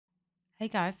Hey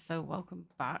guys, so welcome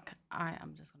back. I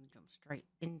am just going to jump straight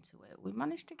into it. We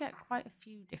managed to get quite a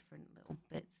few different little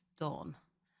bits done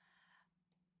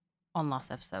on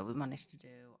last episode. We managed to do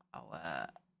our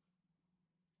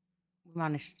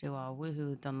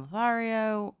woohoo done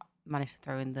Lothario, managed to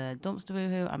throw in the dumpster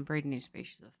woohoo and breed a new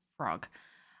species of frog.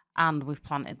 And we've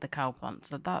planted the cow plant,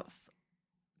 so that's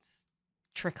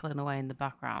trickling away in the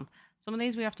background. Some of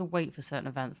these we have to wait for certain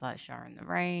events like shower in the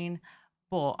rain,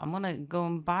 but I'm going to go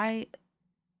and buy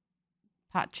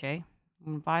Patchy. I'm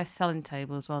gonna buy a selling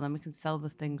table as well. Then we can sell the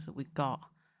things that we got,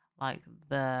 like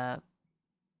the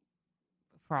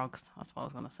frogs. That's what I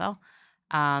was gonna sell.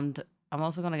 And I'm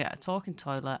also gonna get a talking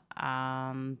toilet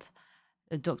and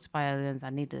a duct by aliens. I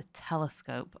need a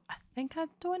telescope.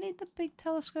 Do I need the big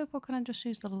telescope or can I just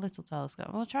use the little telescope?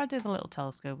 I'm gonna try to do the little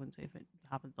telescope and see if it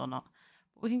happens or not.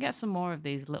 But we can get some more of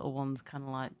these little ones kind of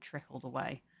like trickled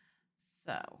away.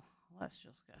 So let's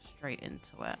just get straight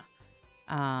into it.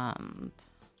 And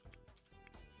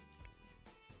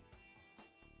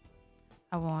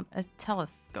I want a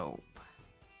telescope.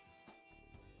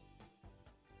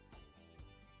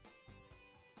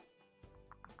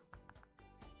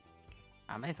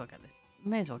 I may as well get this.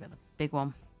 May as well get the big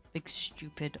one. Big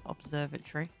stupid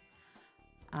observatory.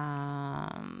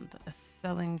 And a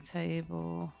selling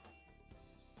table.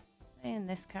 In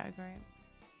this category.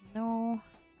 No.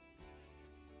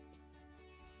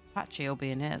 Patchy will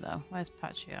be in here though. Where's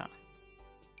Patchy at?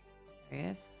 There he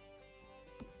is.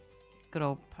 Good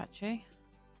old Patchy.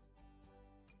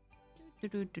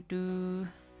 There's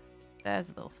a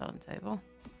little selling table.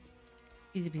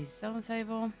 Easy peasy selling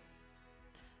table.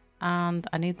 And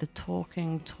I need the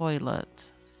talking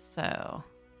toilet. So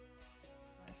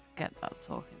let's get that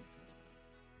talking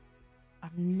toilet.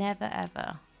 I've never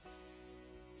ever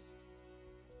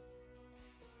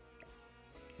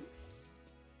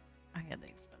I get the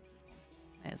expensive one.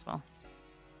 May as well.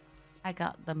 I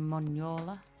got the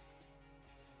Moniola.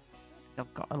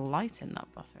 I've got a light in that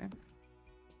bathroom.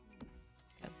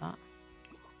 Get that.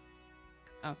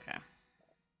 Okay.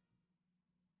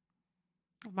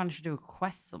 I've managed to do a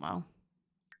quest somehow.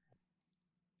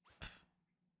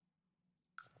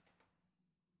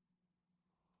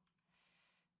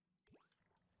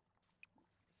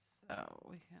 So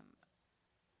we can.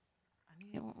 I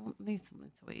need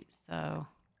something to eat. So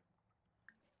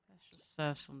let's just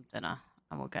serve some dinner,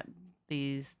 and we'll get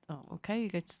these. Oh, okay. You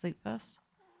go to sleep first.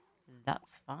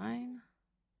 That's fine.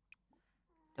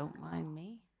 Don't mind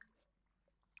me.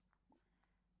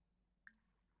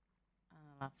 And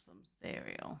I'll have some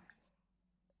cereal.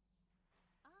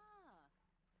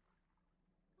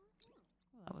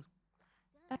 Oh,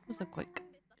 that was a quick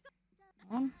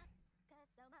one.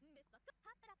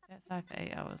 It's like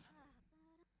 8 hours.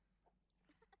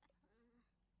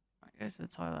 Right, go to the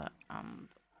toilet and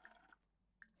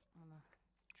I'm gonna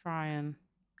try and.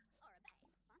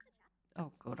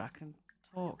 Oh, good. I can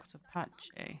talk to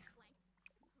Patchy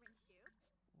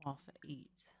whilst I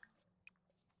eat,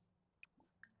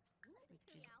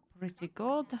 which is pretty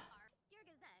good. I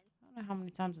don't know how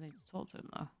many times I need to talk to him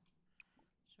though.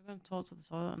 Should I go and talk to the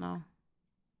toilet now?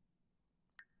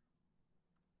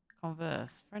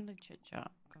 Converse. Friendly chit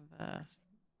chat. Converse.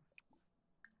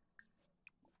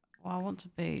 Well, I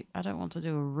don't want to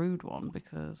do a rude one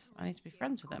because I need to be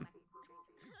friends with him.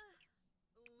 See,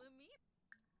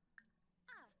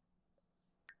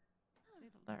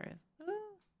 look, there he is.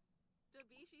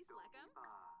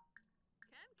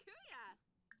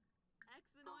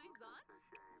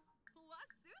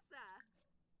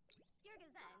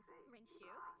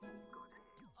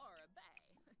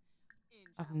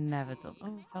 I've never done.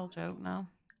 Oh, tell joke now.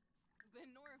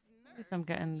 At least I'm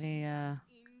getting the.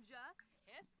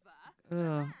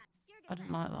 Ugh, I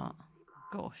didn't like that.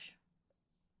 Gosh.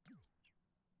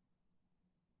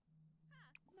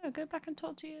 No, go back and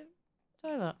talk to your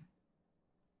toilet.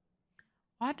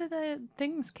 Why do the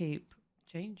things keep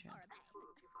changing?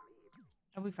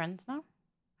 Are we friends now?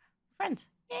 Friends!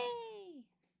 Yay!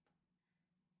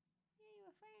 Yay,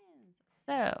 we're friends!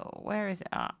 So, where is it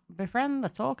at? Befriend the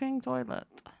talking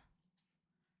toilet.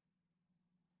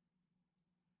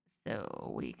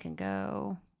 So, we can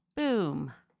go.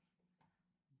 Boom!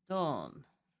 Done.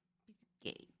 Piece of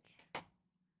cake.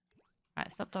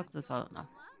 Right, stop talking to the toilet now.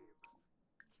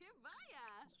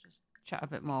 Let's just chat a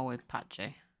bit more with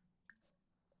Patchy.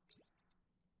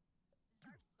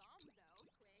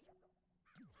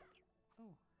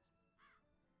 Oh.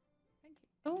 Thank you.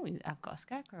 Oh, I've got a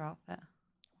scarecrow outfit.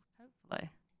 Hopefully.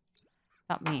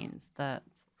 That means that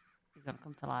he's going to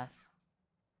come to life.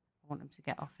 I want him to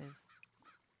get off his...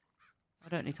 I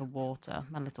don't need to water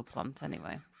my little plant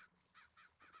anyway.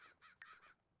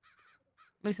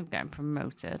 At least I'm getting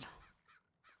promoted.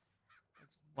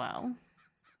 well.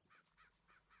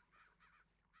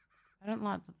 I don't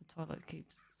like that the toilet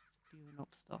keeps spewing up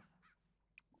stuff.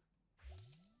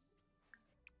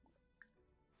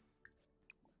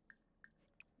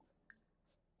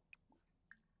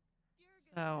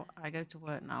 So I go to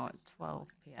work now at 12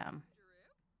 p.m.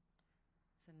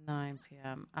 to 9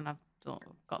 p.m. and I've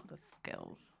got the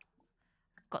skills.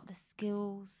 I've got the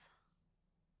skills.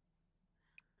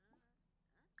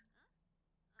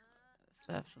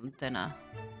 Serve some dinner.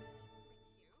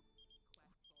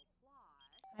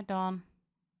 Hi, Dawn.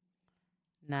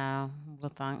 No,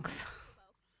 well, thanks.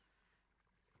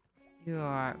 You're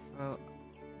alright, bro.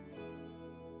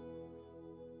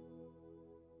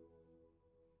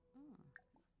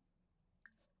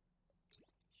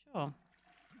 Sure.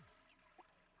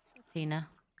 Sure, Tina.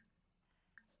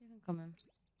 You can come in.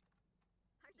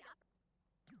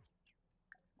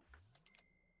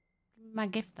 Give me my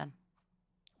gift then.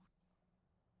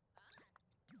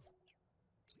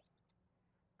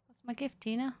 What's my gift,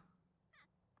 Tina?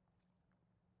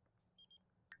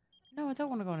 No, I don't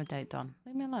want to go on a date, Don.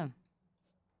 Leave me alone.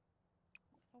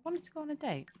 I wanted to go on a date. Go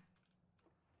on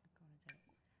a date.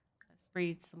 Let's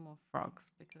breed some more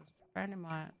frogs because bearing in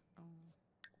mind, I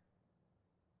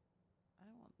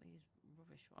don't want these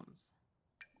rubbish ones.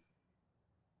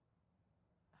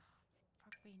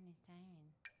 Frog breeding is down.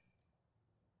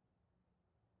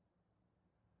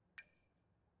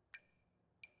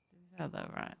 Oh, though,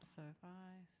 right. So if I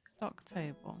stock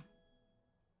table,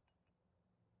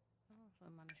 I've also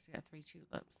managed to get 3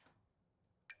 tulips.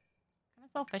 Can I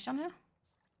sell fish on here?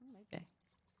 Maybe.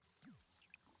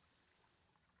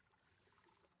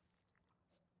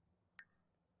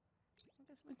 I'll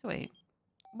get something to eat.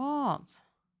 What?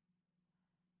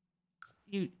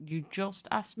 You just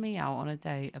asked me out on a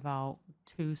date about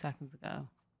 2 seconds ago,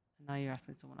 and now you're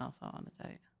asking someone else out on a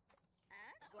date.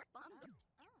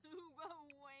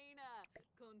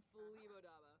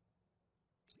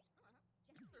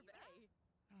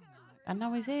 And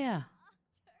now he's here.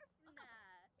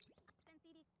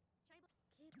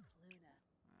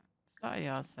 Start a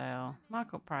yard sale.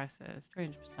 Markup prices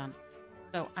 300%.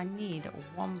 So I need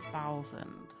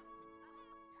 1,000.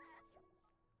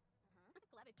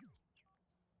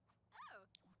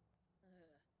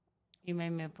 You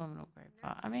made me a permanent upgrade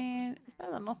part. I mean, it's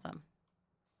better than nothing.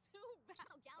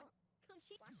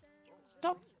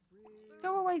 Stop.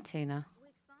 Go away, Tina.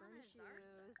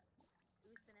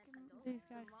 Give these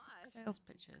guys sales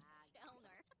pitches.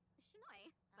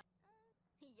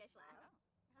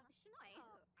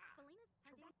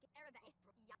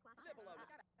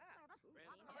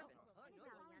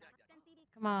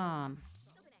 Come on.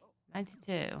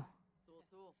 92.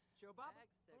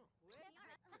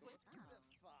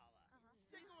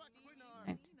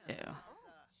 92.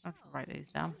 I have to write these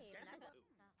down.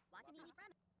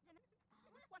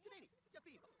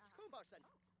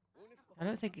 I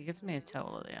don't think it gives me a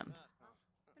total at the end.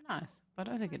 Be nice, but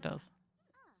I don't think it does.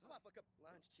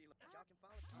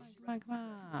 Come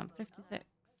on, 56.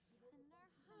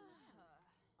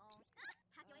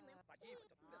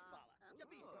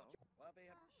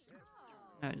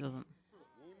 No, it doesn't.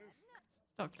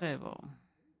 Stock table.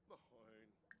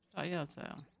 Start yard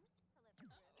sale.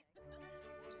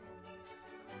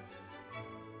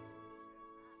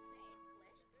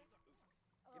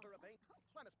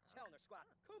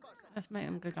 Let's make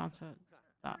them go down to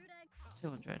that.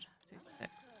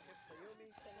 266.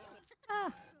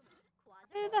 Ah!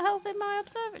 Who the hell's in my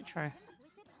observatory?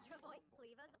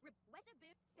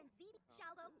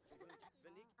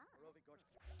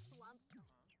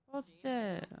 What's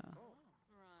it?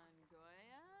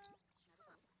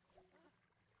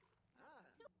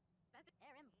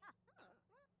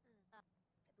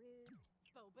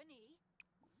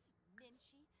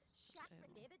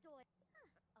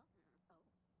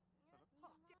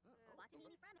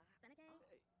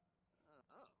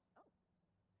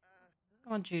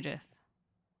 Come on, Judith.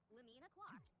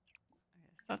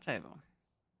 Okay, start table.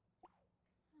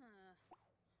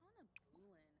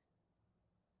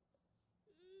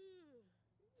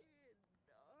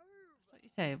 Start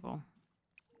your table.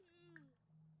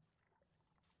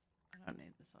 I don't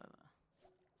need this either.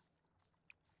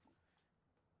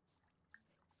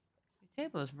 Your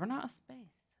table has run out of space.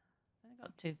 It's only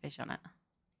got 2 fish on it.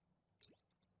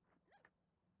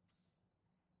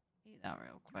 Eat that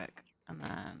real quick, and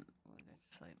then we'll go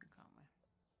to sleep, can't we?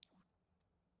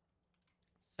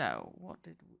 So, what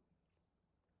did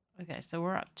we... Okay, so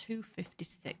we're at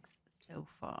 256 so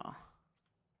far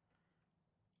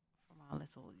from our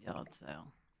little yard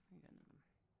sale.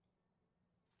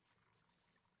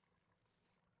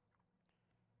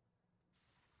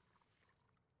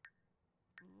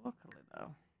 Luckily,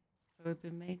 though, So we've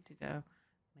been made to go.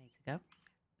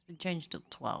 It's been changed to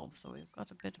 12, so we've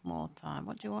got a bit more time.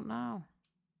 What do you want now?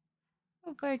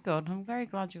 Oh, very good. I'm very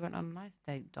glad you went on a nice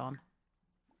date, Don.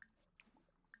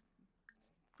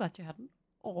 Glad you had an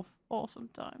awesome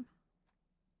time.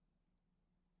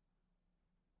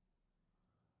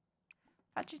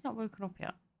 Patchy's not woken up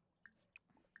yet.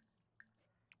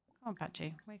 Come on,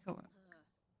 Patchy. Wake up.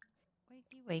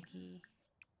 Wakey, wakey.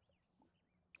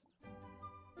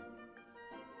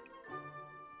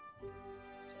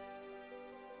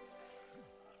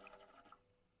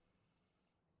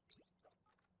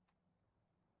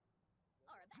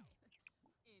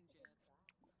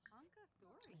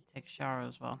 Take a shower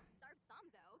as well.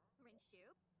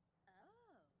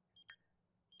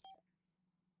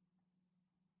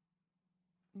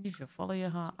 You should follow your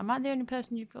heart. Am I the only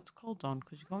person you've got to call Don?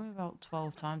 Because you call me about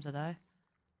 12 times a day.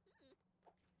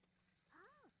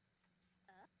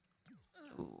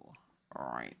 Ooh,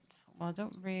 right. Well, I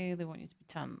don't really want you to be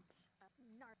tense.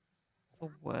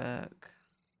 For work.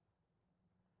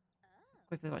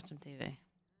 Quickly watch some TV.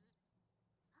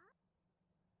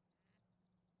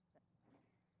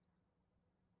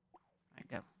 Right,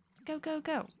 go. Go, go,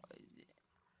 go.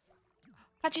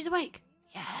 Patchy's awake.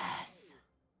 Yes.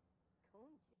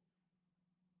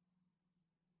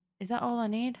 Is that all I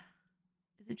need?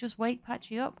 Is it just wake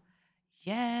Patchy up?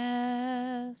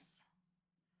 Yes.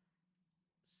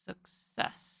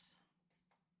 Success.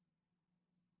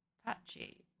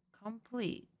 Patchy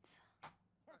complete.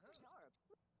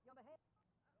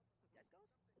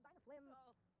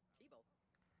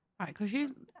 Right, because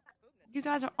you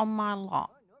guys are on my lot.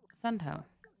 Send home.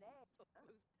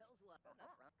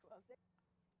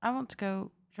 I want to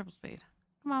go triple speed.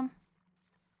 Come on.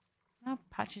 Now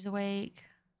Patchy's awake.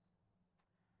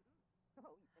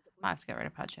 Might have to get rid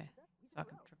of Patchy so I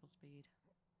can triple speed.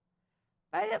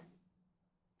 Right up.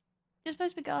 You're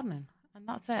supposed to be gardening, and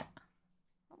that's it.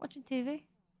 Not watching TV.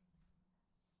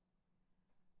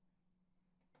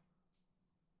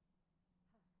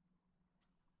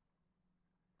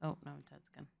 Oh, no, I'm tense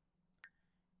again.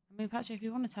 I mean, Patchy, if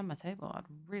you want to tend my table, I'd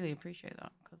really appreciate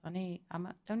that because I'm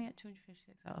only at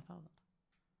 256 out of 1,000.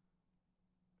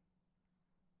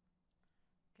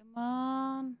 Come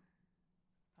on,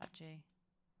 Patchy,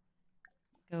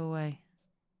 go away.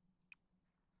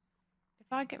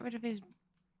 If I get rid of his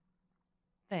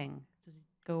thing, does he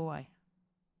go away?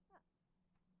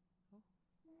 Oh.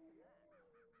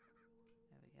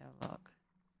 There we go. Look,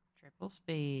 triple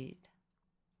speed.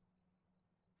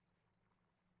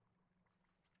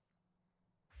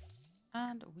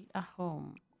 And we are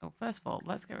home. Oh, first of all,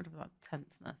 let's get rid of that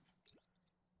tenseness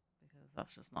because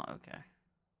that's just not okay.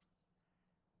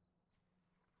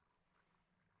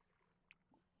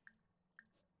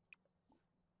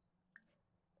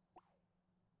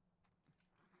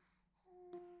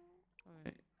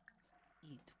 Right.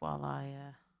 Eat while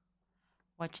I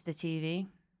watch the TV.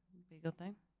 Be a good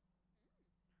thing.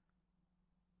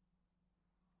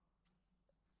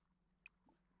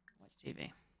 Watch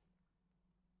TV.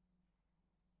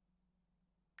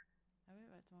 I'll be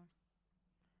back tomorrow.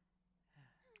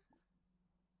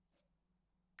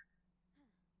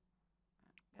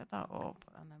 Get that up,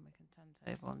 and then we can turn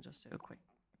table and just do a quick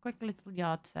little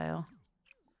yard sale.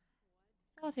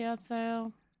 Start a yard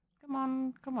sale. Come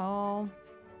on, come on.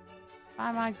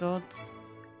 Buy my goods.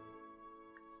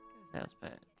 Give a sales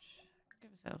pitch.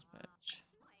 Give a sales pitch.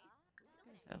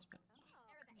 Give a sales pitch.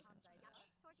 Give a sales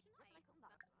pitch.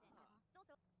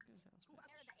 Give a sales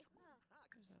pitch.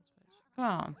 Give a sales pitch. Come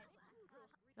on.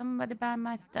 Somebody buy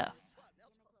my stuff.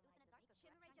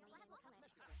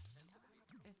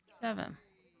 7.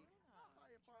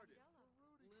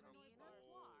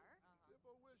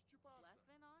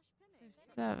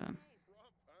 7.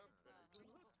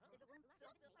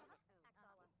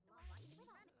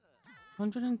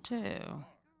 102.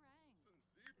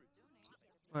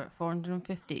 We're at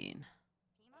 415.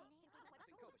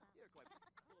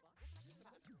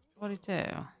 42.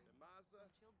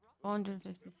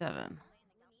 457.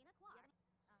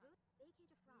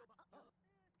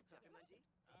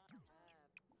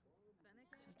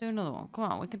 Let's do another one. Come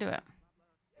on, we can do it.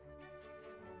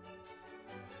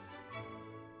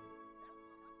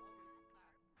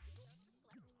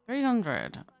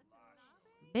 $300.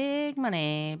 Big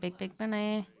money. Big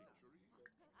money.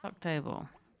 Stock table.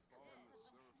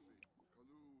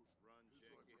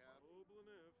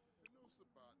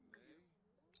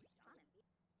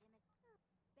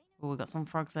 Oh, we got some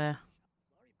frogs there.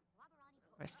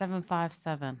 We're at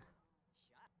 757.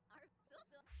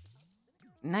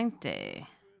 90.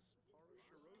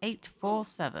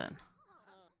 847.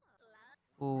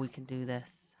 Oh, we can do this.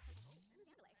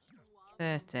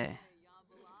 30.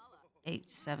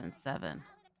 877.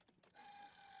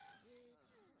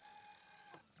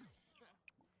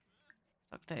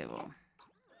 Stock table.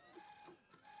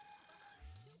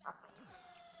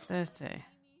 30.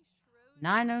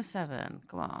 907.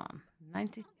 Come on.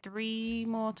 93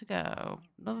 more to go.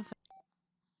 Another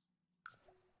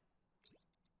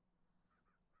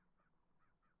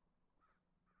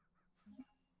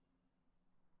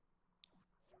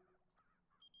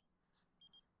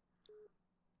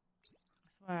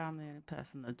I swear I'm the only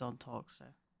person that don't talk, so.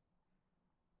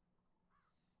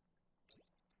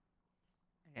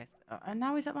 Okay, and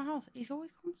now he's at my house. He's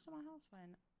always comes to my house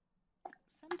when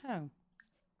send home.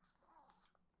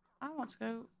 I want to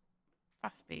go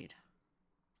fast speed.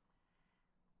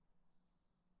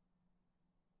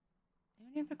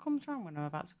 Even if it comes round when I'm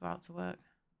about to go out to work.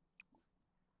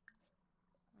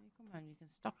 When you come home, you can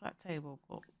stock that table,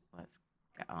 but let's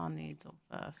get our needs up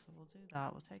first. So we'll do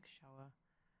that. We'll take a shower.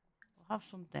 We'll have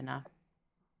some dinner.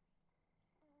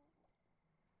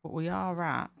 But we are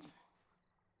at...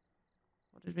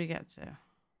 What did we get to?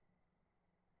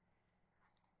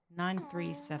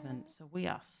 937. So we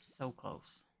are so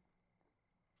close.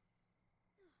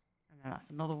 And then that's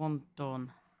another one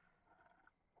done.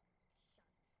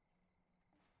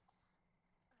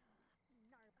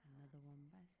 Another one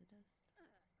by Sidus.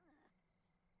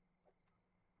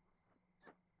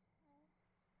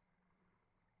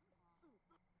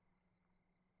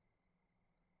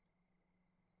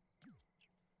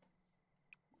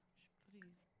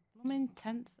 Blooming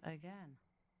tents again.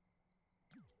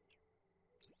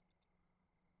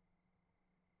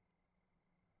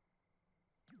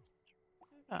 Look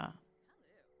at that.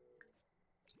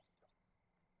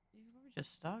 You can probably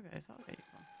just stargaze. That'll get you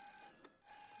fun.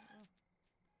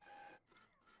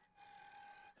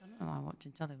 I don't know why I'm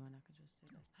watching telly when I could just do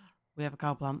this. We have a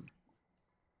cow plant.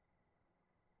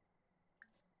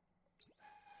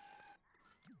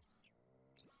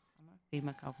 I'm going to feed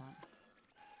my cow plant.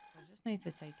 I just need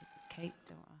to take it to Cape,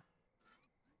 don't I?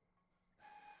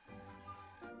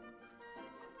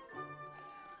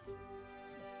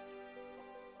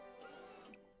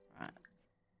 Right.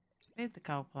 Feed the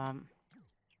cow plant.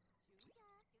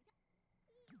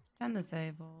 Tend the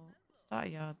table. Start a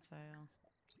yard sale.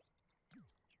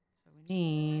 So we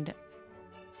need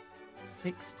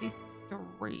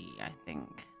 63, I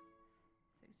think.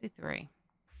 63.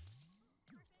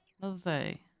 Another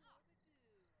 30.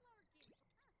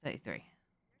 33.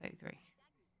 33.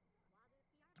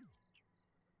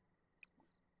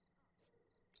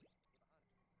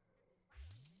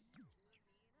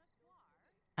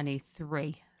 I need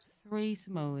 3. 3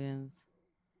 simoleons.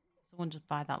 Someone just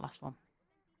buy that last one.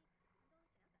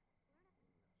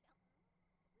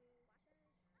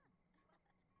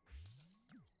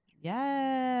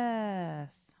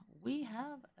 Yes! We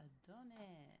have done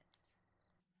it.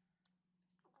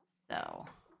 So,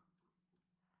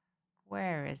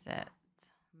 where is it?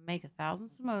 Make 1,000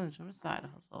 simoleons from a side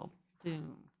hustle.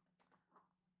 Boom.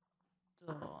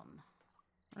 Done.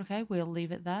 Okay, we'll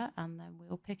leave it there and then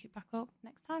we'll pick it back up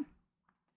next time.